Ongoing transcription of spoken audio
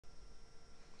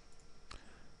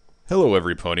Hello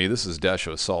every pony, this is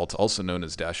Dasho Salt, also known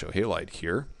as Dasho Halide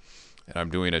here, and I'm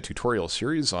doing a tutorial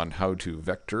series on how to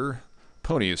vector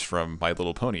ponies from My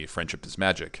Little Pony, Friendship is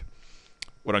Magic.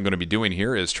 What I'm going to be doing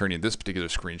here is turning this particular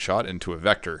screenshot into a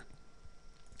vector.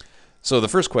 So the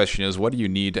first question is, what do you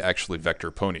need to actually vector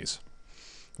ponies?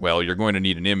 Well, you're going to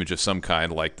need an image of some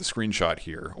kind like the screenshot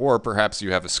here, or perhaps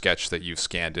you have a sketch that you've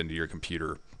scanned into your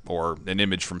computer, or an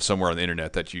image from somewhere on the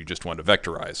internet that you just want to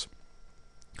vectorize.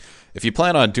 If you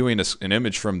plan on doing an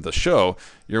image from the show,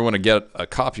 you're going to get a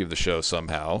copy of the show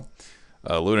somehow,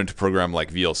 load into a program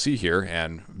like VLC here,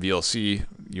 and VLC,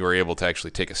 you are able to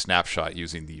actually take a snapshot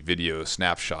using the video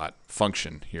snapshot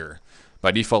function here.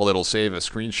 By default, it'll save a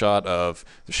screenshot of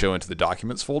the show into the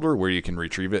documents folder where you can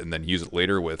retrieve it and then use it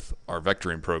later with our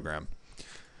vectoring program.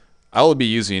 I will be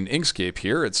using Inkscape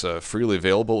here. It's a freely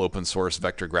available open source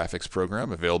vector graphics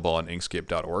program available on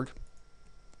inkscape.org.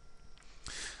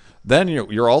 Then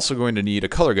you're also going to need a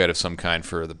color guide of some kind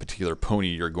for the particular pony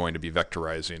you're going to be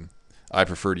vectorizing. I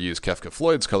prefer to use Kefka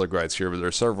Floyd's color guides here, but there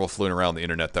are several floating around the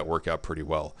internet that work out pretty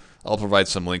well. I'll provide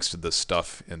some links to this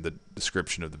stuff in the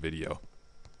description of the video.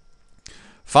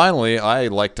 Finally, I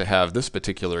like to have this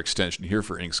particular extension here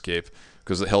for Inkscape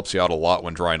because it helps you out a lot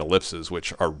when drawing ellipses,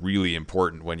 which are really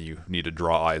important when you need to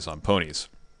draw eyes on ponies.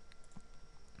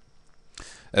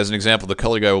 As an example, the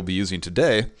color guide we'll be using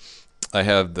today, I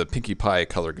have the Pinkie Pie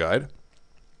color guide,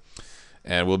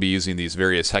 and we'll be using these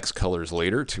various hex colors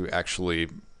later to actually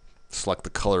select the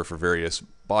color for various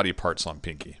body parts on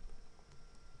Pinkie.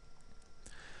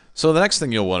 So the next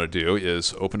thing you'll want to do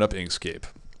is open up Inkscape.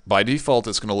 By default,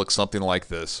 it's going to look something like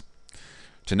this.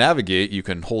 To navigate, you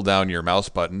can hold down your mouse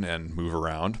button and move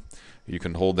around. You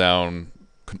can hold down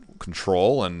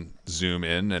Control and zoom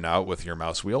in and out with your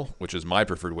mouse wheel, which is my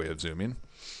preferred way of zooming.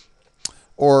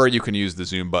 Or you can use the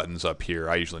zoom buttons up here.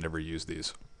 I usually never use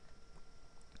these.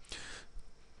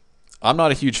 I'm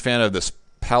not a huge fan of this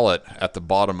palette at the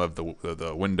bottom of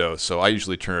the window, so I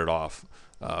usually turn it off.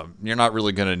 You're not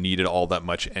really going to need it all that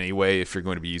much anyway if you're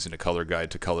going to be using a color guide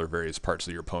to color various parts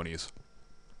of your ponies.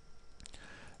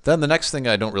 Then the next thing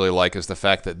I don't really like is the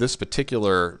fact that this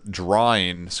particular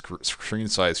drawing screen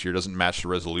size here doesn't match the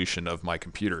resolution of my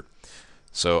computer.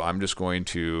 So I'm just going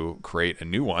to create a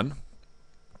new one.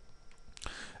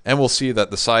 And we'll see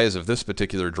that the size of this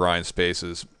particular drawing space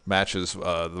matches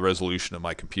the resolution of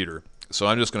my computer. So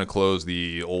I'm just going to close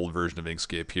the old version of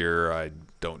Inkscape here. I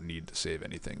don't need to save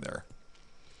anything there.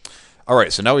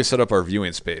 Alright, so now we set up our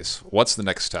viewing space. What's the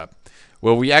next step?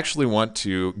 Well, we actually want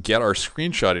to get our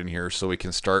screenshot in here so we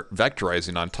can start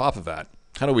vectorizing on top of that.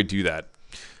 How do we do that?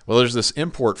 Well, there's this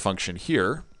import function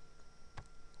here.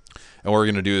 And what we're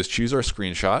going to do is choose our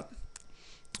screenshot.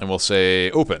 And we'll say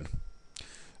open.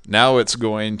 Now it's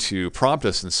going to prompt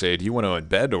us and say, do you want to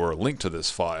embed or link to this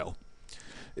file?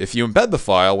 If you embed the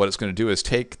file, what it's going to do is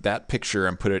take that picture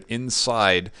and put it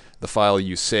inside the file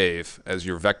you save as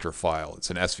your vector file. It's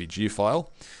an SVG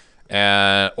file.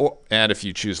 And if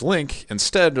you choose link,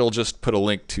 instead it'll just put a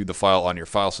link to the file on your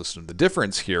file system. The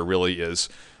difference here really is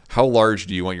how large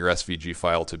do you want your SVG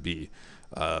file to be?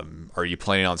 Are you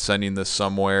planning on sending this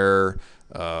somewhere?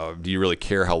 Do you really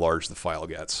care how large the file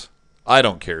gets? I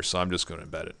don't care, so I'm just going to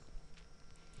embed it.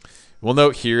 We'll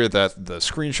note here that the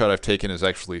screenshot I've taken is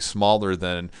actually smaller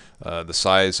than the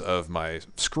size of my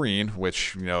screen,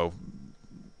 which, you know,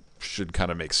 should kind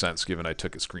of make sense given I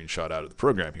took a screenshot out of the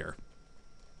program here.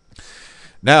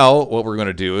 Now, what we're going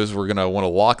to do is we're going to want to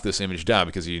lock this image down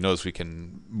because you notice we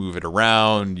can move it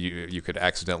around, you could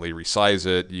accidentally resize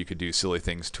it, you could do silly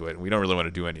things to it, and we don't really want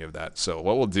to do any of that. So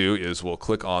what we'll do is we'll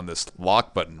click on this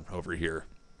lock button over here.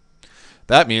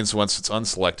 That means once it's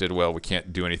unselected, well, we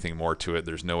can't do anything more to it.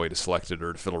 There's no way to select it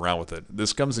or to fiddle around with it.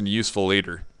 This comes in useful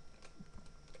later.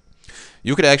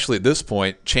 You could actually, at this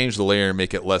point, change the layer and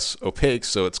make it less opaque,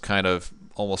 so it's kind of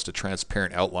almost a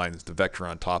transparent outline to vector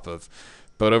on top of.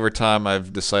 But over time,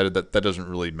 I've decided that that doesn't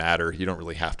really matter. You don't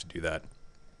really have to do that.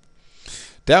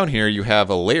 Down here, you have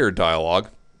a layer dialog,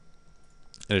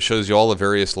 and it shows you all the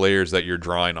various layers that you're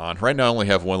drawing on. Right now, I only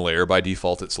have one layer. By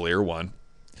default, it's layer 1.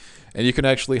 And you can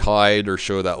actually hide or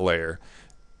show that layer.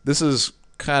 This is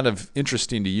kind of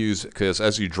interesting to use because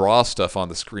as you draw stuff on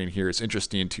the screen here, it's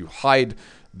interesting to hide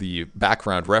the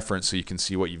background reference so you can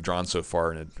see what you've drawn so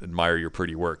far and admire your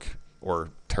pretty work,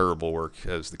 or terrible work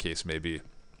as the case may be.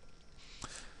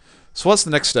 So what's the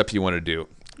next step you want to do?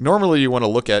 Normally you want to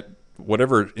look at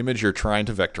whatever image you're trying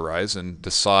to vectorize and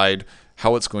decide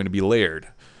how it's going to be layered.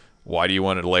 Why do you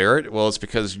want to layer it? Well, it's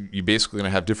because you're basically going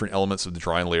to have different elements of the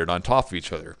drawing layered on top of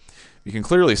each other. You can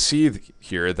clearly see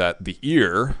here that the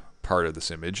ear part of this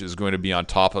image is going to be on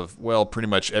top of, well, pretty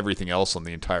much everything else on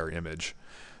the entire image.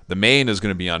 The mane is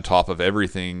going to be on top of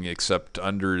everything except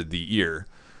under the ear,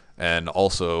 and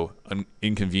also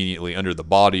inconveniently under the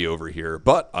body over here,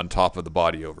 but on top of the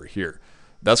body over here.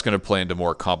 That's going to play into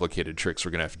more complicated tricks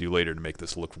we're going to have to do later to make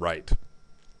this look right.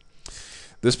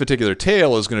 This particular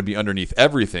tail is going to be underneath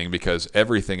everything because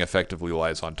everything effectively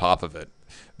lies on top of it.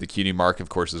 The cutie mark, of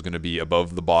course, is going to be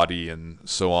above the body and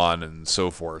so on and so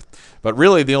forth. But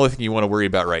really, the only thing you want to worry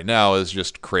about right now is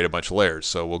just create a bunch of layers.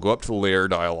 So we'll go up to the layer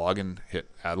dialog and hit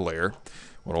add layer.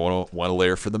 Want a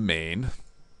layer for the mane.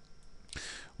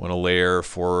 Want a layer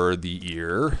for the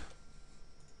ear.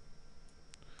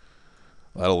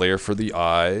 Add a layer for the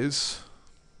eyes.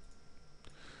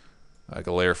 Like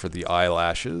a layer for the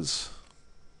eyelashes.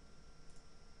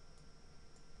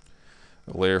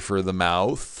 A layer for the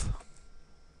mouth.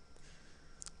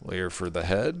 Layer for the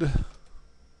head.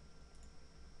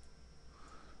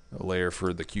 A layer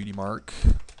for the cutie mark.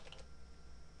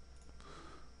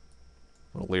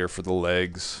 A layer for the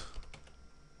legs.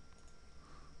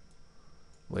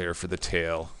 Layer for the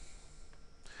tail.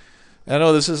 I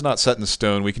know this is not set in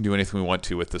stone. We can do anything we want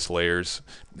to with this layers,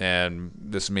 and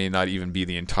this may not even be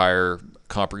the entire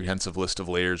comprehensive list of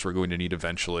layers we're going to need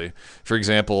eventually. For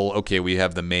example, okay, we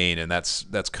have the mane, and that's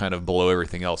kind of below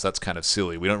everything else. That's kind of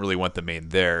silly. We don't really want the mane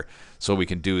there. So what we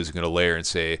can do is we're going to layer and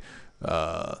say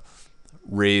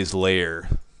raise layer.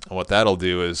 And what that'll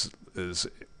do is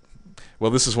well,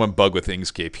 this is one bug with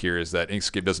Inkscape here, is that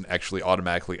Inkscape doesn't actually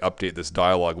automatically update this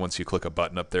dialog once you click a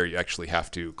button up there. You actually have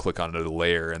to click on another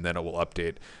layer, and then it will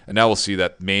update. And now we'll see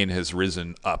that mane has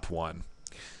risen up one.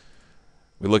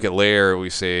 We look at layer,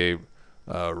 we say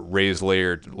raise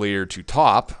layer to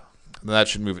top, and that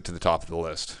should move it to the top of the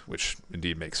list, which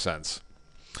indeed makes sense.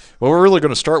 What we're really going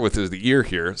to start with is the ear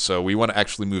here, so we want to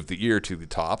actually move the ear to the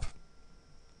top.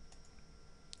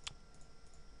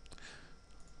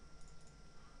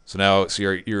 So now, see,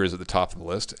 our ear is at the top of the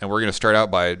list, and we're going to start out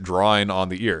by drawing on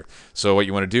the ear. So what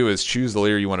you want to do is choose the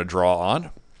layer you want to draw on,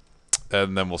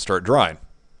 and then we'll start drawing.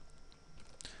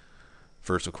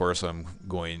 First, of course, I'm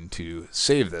going to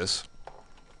save this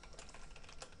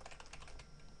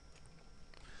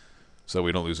so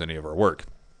we don't lose any of our work.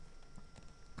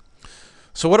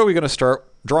 So what are we going to start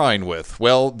drawing with?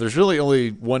 Well, there's really only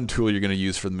one tool you're going to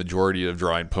use for the majority of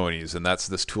drawing ponies, and that's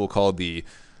this tool called the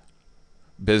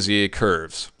Bezier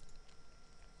curves.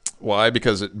 Why?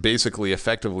 Because it basically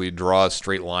effectively draws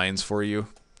straight lines for you.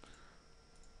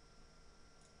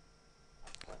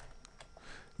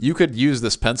 You could use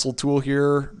this pencil tool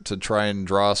here to try and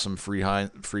draw some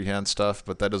freehand stuff,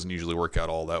 but that doesn't usually work out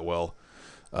all that well.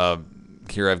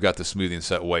 Here I've got the smoothing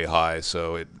set way high,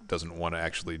 so it doesn't want to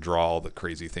actually draw all the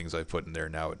crazy things I put in there.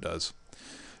 Now it does.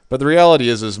 But the reality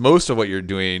is most of what you're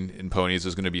doing in ponies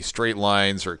is going to be straight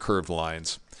lines or curved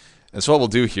lines. And so what we'll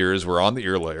do here is we're on the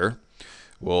ear layer.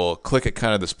 We'll click at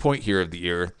kind of this point here of the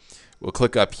ear. We'll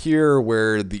click up here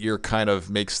where the ear kind of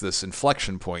makes this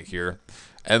inflection point here.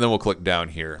 And then we'll click down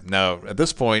here. Now, at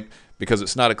this point, because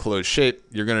it's not a closed shape,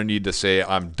 you're going to need to say,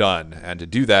 I'm done. And to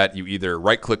do that, you either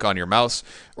right-click on your mouse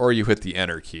or you hit the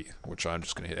Enter key, which I'm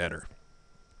just going to hit Enter.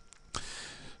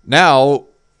 Now,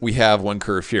 we have one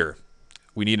curve here.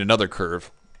 We need another curve.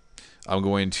 I'm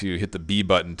going to hit the B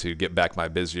button to get back my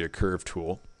Bezier curve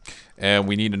tool. And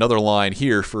we need another line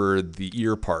here for the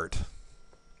ear part.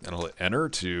 And I'll hit Enter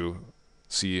to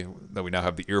see that we now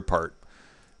have the ear part.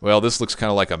 Well, this looks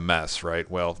kind of like a mess, right?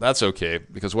 Well, that's okay,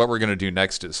 because what we're going to do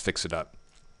next is fix it up.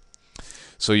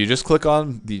 So you just click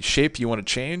on the shape you want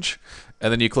to change,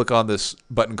 and then you click on this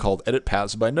button called Edit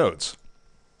Paths by Nodes.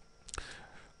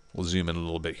 We'll zoom in a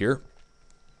little bit here.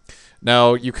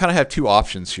 Now, you kind of have two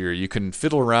options here. You can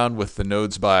fiddle around with the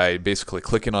nodes by basically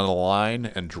clicking on a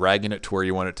line and dragging it to where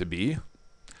you want it to be,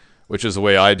 which is the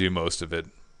way I do most of it.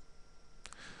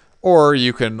 Or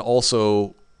you can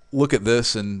also look at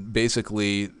this and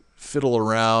basically fiddle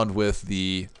around with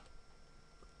the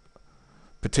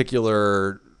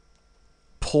particular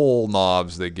pull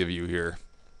knobs they give you here.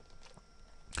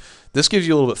 This gives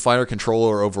you a little bit finer control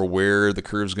over where the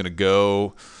curve's going to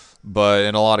go. But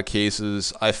in a lot of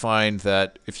cases, I find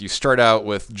that if you start out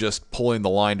with just pulling the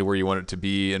line to where you want it to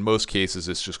be, in most cases,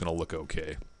 it's just going to look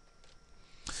okay.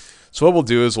 So what we'll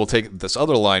do is we'll take this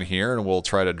other line here and we'll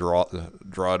try to draw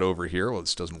it over here. Well,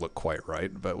 this doesn't look quite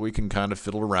right, but we can kind of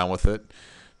fiddle around with it.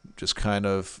 Just kind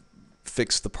of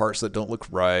fix the parts that don't look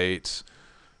right.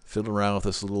 Fiddle around with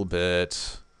this a little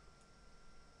bit.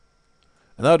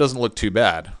 And that doesn't look too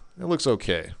bad. It looks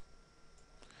okay.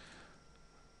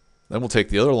 Then we'll take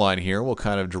the other line here, and we'll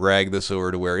kind of drag this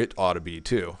over to where it ought to be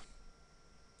too.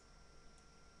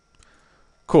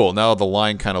 Cool, now the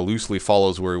line kind of loosely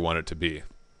follows where we want it to be.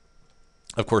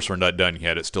 Of course, we're not done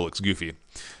yet. It still looks goofy.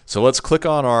 So let's click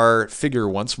on our figure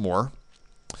once more.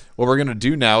 What we're going to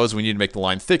do now is we need to make the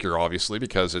line thicker, obviously,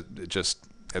 because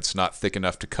it's not thick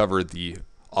enough to cover the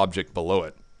object below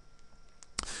it.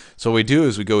 So what we do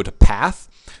is we go to path,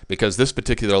 because this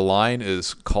particular line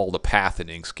is called a path in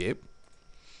Inkscape.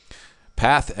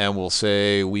 Path, and we'll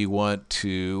say we want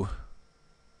to,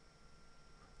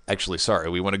 actually, sorry,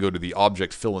 we want to go to the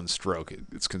object fill and stroke.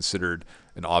 It's considered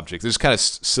an object. This is kind of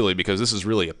silly because this is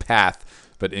really a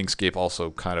path, but Inkscape also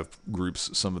kind of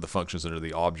groups some of the functions under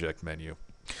the object menu.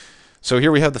 So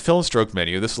here we have the fill and stroke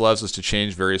menu. This allows us to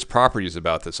change various properties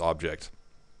about this object.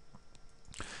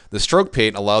 The stroke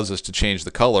paint allows us to change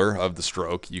the color of the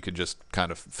stroke. You can just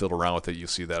kind of fiddle around with it. You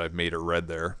see that I've made it red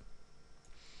there.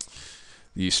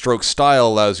 The stroke style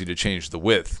allows you to change the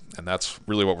width, and that's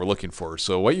really what we're looking for.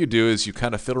 So what you do is you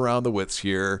kind of fiddle around the widths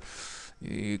here.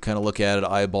 You kind of look at it,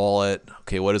 eyeball it.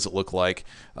 Okay, what does it look like?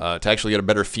 To actually get a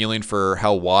better feeling for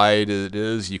how wide it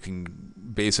is, you can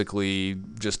basically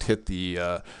just hit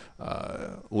the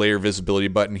layer visibility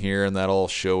button here, and that'll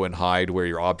show and hide where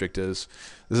your object is.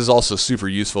 This is also super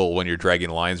useful when you're dragging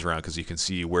lines around because you can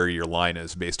see where your line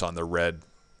is based on the red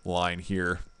line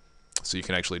here. So you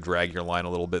can actually drag your line a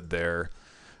little bit there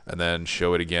and then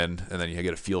show it again, and then you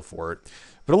get a feel for it.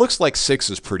 But it looks like 6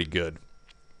 is pretty good.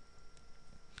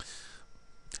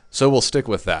 So we'll stick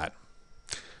with that.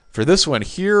 For this one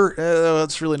here,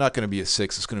 it's really not going to be a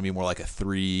 6. It's going to be more like a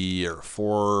 3 or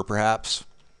 4 perhaps.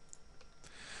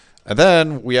 And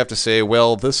then we have to say,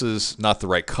 well, this is not the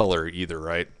right color either,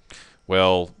 right?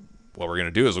 Well, what we're going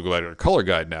to do is we'll go back to our color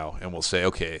guide now, and we'll say,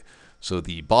 okay, so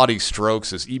the body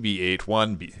strokes is EB8,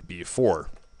 1, B4.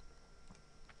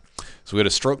 So we go to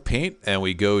stroke paint, and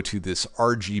we go to this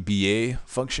RGBA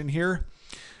function here.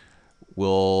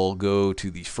 We'll go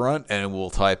to the front, and we'll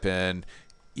type in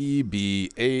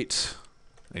EB8,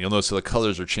 and you'll notice that the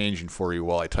colors are changing for you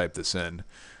while I type this in,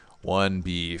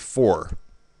 1B4.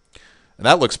 And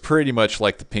that looks pretty much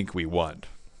like the pink we want.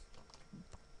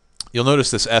 You'll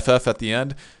notice this FF at the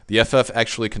end. The FF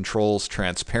actually controls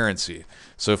transparency.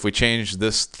 So if we change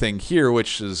this thing here,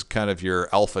 which is kind of your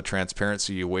alpha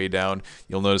transparency way down,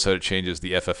 you'll notice how it changes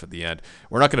the FF at the end.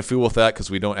 We're not going to fool with that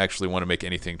because we don't actually want to make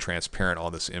anything transparent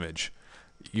on this image.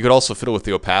 You could also fiddle with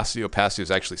the opacity. Opacity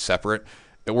is actually separate.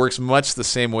 It works much the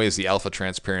same way as the alpha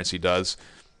transparency does.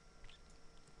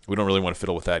 We don't really want to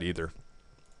fiddle with that either.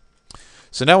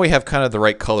 So now we have kind of the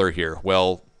right color here.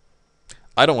 Well,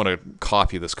 I don't want to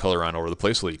copy this color on over the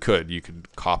place. Well, you could. You could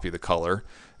copy the color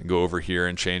and go over here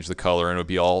and change the color, and it would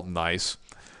be all nice.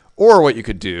 Or what you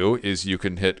could do is you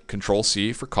can hit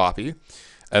Control-C for copy,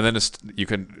 and then you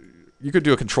could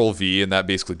do a Control-V, and that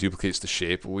basically duplicates the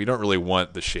shape. We don't really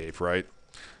want the shape, right?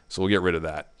 So we'll get rid of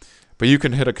that. But you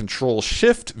can hit a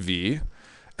Control-Shift-V,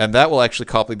 and that will actually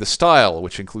copy the style,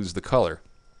 which includes the color.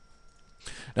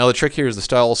 Now the trick here is the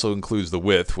style also includes the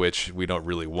width, which we don't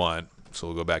really want. So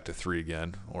we'll go back to 3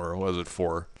 again, or was it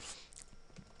 4?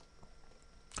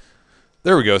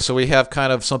 There we go. So we have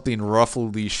kind of something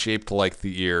roughly shaped like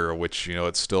the ear, which, you know,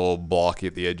 it's still blocky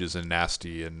at the edges and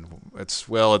nasty, and it's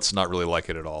not really like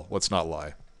it at all. Let's not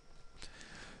lie.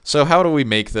 So how do we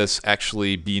make this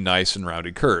actually be nice and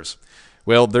rounded curves?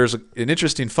 Well, there's an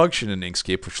interesting function in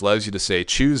Inkscape which allows you to say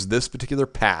choose this particular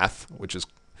path, which is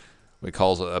what we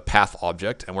call a path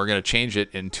object, and we're going to change it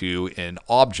into an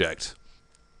object.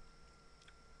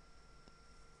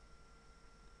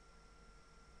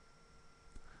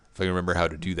 If I can remember how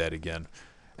to do that again.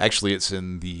 Actually, it's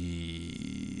in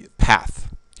the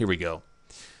path. Here we go.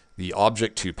 The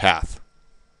object to path.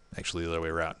 Actually, the other way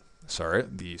around. Sorry,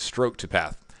 the stroke to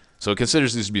path. So it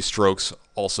considers these to be strokes,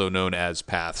 also known as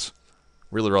paths.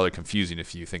 Really rather confusing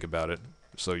if you think about it,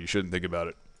 so you shouldn't think about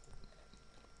it.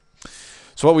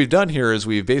 So what we've done here is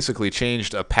we've basically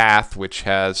changed a path which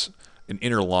has an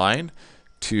inner line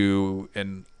to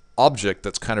an object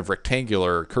that's kind of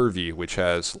rectangular, curvy, which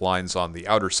has lines on the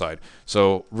outer side.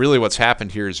 So really what's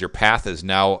happened here is your path is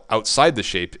now outside the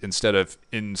shape instead of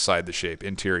inside the shape,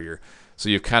 interior. So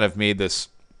you've kind of made this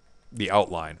the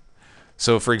outline.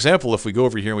 So for example, if we go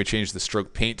over here and we change the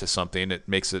stroke paint to something, it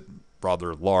makes it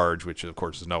rather large, which of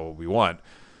course is not what we want.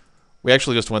 We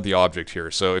actually just want the object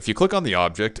here. So if you click on the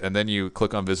object and then you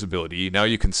click on visibility, now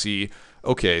you can see,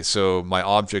 okay, so my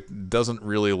object doesn't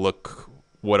really look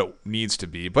what it needs to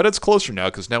be, but it's closer now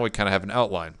because now we kind of have an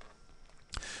outline.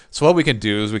 So what we can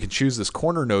do is we can choose this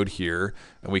corner node here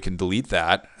and we can delete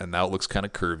that, and now it looks kind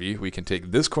of curvy. We can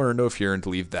take this corner node here and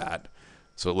delete that.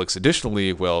 So it looks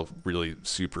additionally, well, really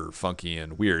super funky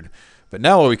and weird. But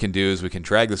now what we can do is we can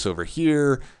drag this over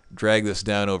here, drag this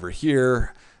down over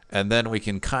here, And then we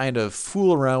can kind of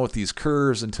fool around with these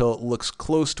curves until it looks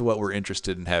close to what we're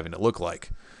interested in having it look like.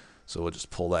 So we'll just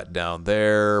pull that down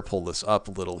there, pull this up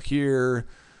a little here,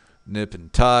 nip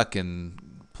and tuck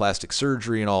and plastic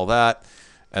surgery and all that.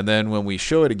 And then when we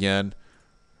show it again,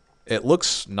 it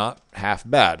looks not half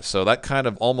bad. So that kind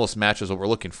of almost matches what we're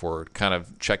looking for. Kind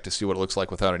of check to see what it looks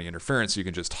like without any interference. You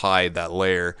can just hide that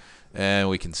layer and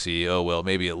we can see, oh, well,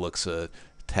 maybe it looks a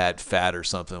tad fat or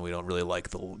something. We don't really like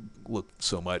the look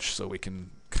so much, so we can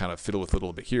kind of fiddle with it a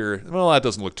little bit here. Well, that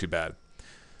doesn't look too bad.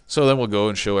 So then we'll go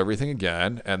and show everything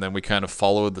again, and then we kind of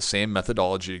follow the same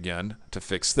methodology again to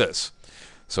fix this.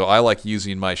 So I like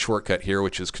using my shortcut here,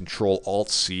 which is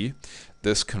Control-Alt-C.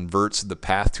 This converts the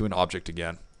path to an object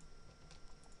again.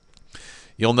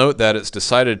 You'll note that it's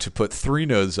decided to put 3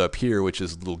 nodes up here, which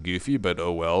is a little goofy, but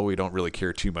oh well, we don't really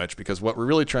care too much, because what we're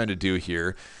really trying to do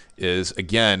here is,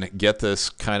 again, get this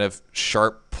kind of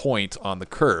sharp point on the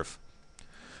curve.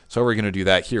 So we're going to do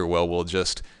that here. Well, we'll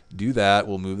just do that.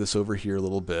 We'll move this over here a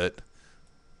little bit.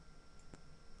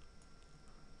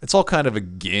 It's all kind of a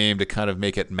game to kind of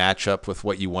make it match up with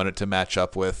what you want it to match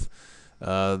up with.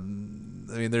 I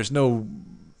mean, there's no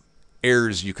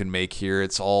errors you can make here.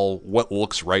 It's all what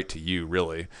looks right to you,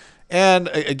 really. And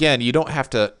again, you don't have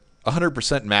to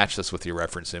 100% match this with your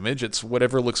reference image. It's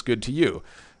whatever looks good to you.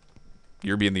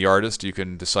 You're being the artist. You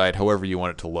can decide however you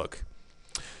want it to look.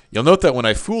 You'll note that when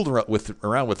I fooled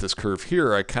around with this curve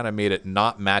here, I kind of made it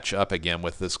not match up again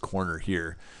with this corner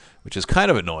here, which is kind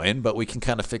of annoying, but we can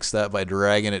kind of fix that by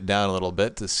dragging it down a little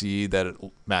bit to see that it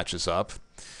matches up.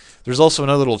 There's also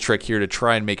another little trick here to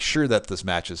try and make sure that this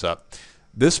matches up.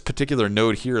 This particular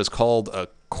node here is called a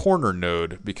corner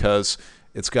node because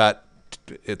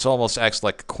it's almost acts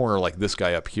like a corner like this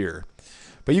guy up here.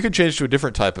 But you can change to a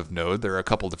different type of node. There are a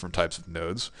couple different types of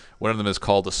nodes. One of them is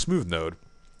called a smooth node.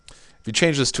 If you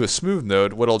change this to a smooth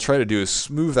node, what it'll try to do is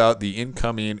smooth out the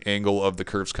incoming angle of the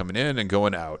curves coming in and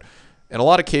going out. In a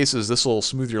lot of cases, this will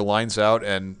smooth your lines out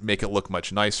and make it look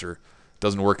much nicer.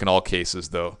 Doesn't work in all cases,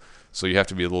 though, so you have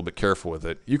to be a little bit careful with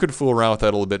it. You can fool around with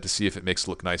that a little bit to see if it makes it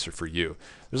look nicer for you.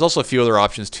 There's also a few other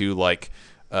options, too, like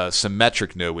a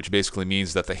symmetric node, which basically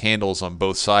means that the handles on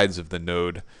both sides of the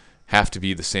node have to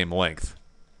be the same length.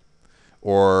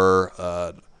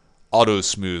 Or auto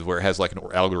smooth, where it has like an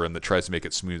algorithm that tries to make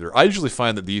it smoother. I usually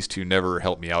find that these two never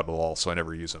help me out at all, so I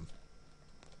never use them.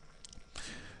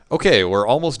 Okay, we're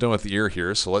almost done with the ear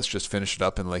here, so let's just finish it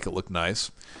up and make it look nice.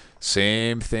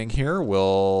 Same thing here.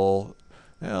 We'll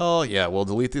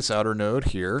delete this outer node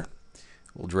here.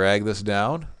 We'll drag this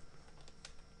down.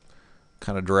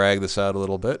 Kind of drag this out a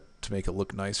little bit to make it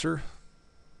look nicer.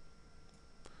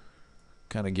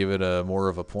 Kind of give it a more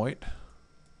of a point.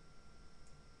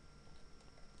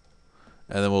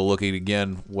 And then we'll look at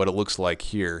again what it looks like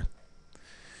here.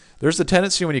 There's a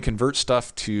tendency when you convert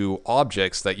stuff to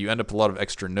objects that you end up with a lot of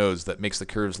extra nodes that makes the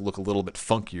curves look a little bit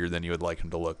funkier than you would like them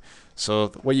to look. So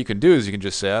what you can do is you can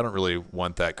just say, I don't really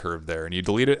want that curve there. And you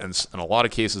delete it, and in a lot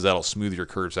of cases that'll smooth your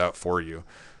curves out for you.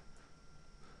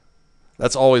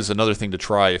 That's always another thing to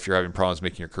try if you're having problems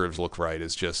making your curves look right,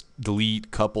 is just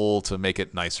delete, couple to make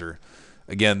it nicer.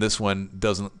 Again, this one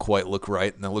doesn't quite look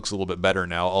right, and it looks a little bit better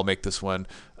now. I'll make this one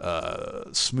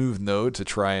smooth node to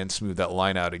try and smooth that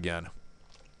line out again.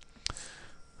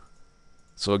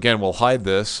 So again, we'll hide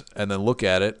this and then look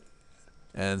at it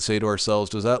and say to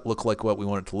ourselves, does that look like what we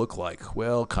want it to look like?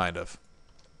 Well, kind of.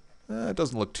 It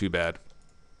doesn't look too bad.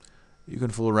 You can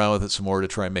fool around with it some more to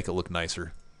try and make it look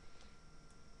nicer.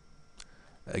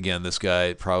 Again, this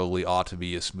guy probably ought to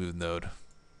be a smooth node.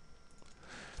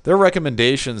 There are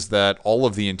recommendations that all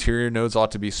of the interior nodes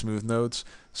ought to be smooth nodes.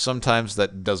 Sometimes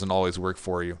that doesn't always work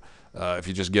for you. If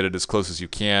you just get it as close as you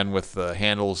can with the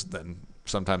handles, then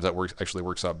sometimes that actually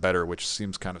works out better, which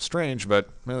seems kind of strange, but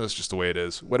that's just the way it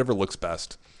is. Whatever looks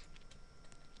best.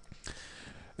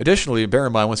 Additionally, bear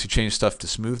in mind, once you change stuff to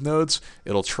smooth nodes,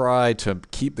 it'll try to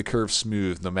keep the curve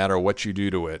smooth no matter what you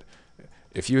do to it.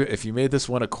 If you made this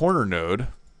one a corner node,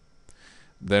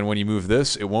 then when you move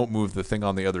this, it won't move the thing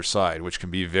on the other side, which can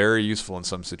be very useful in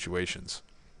some situations.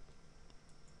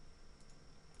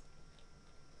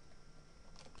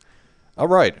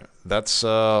 Alright, that's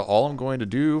all I'm going to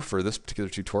do for this particular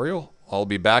tutorial. I'll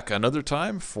be back another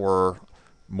time for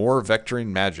more vectoring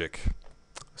magic.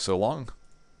 So long.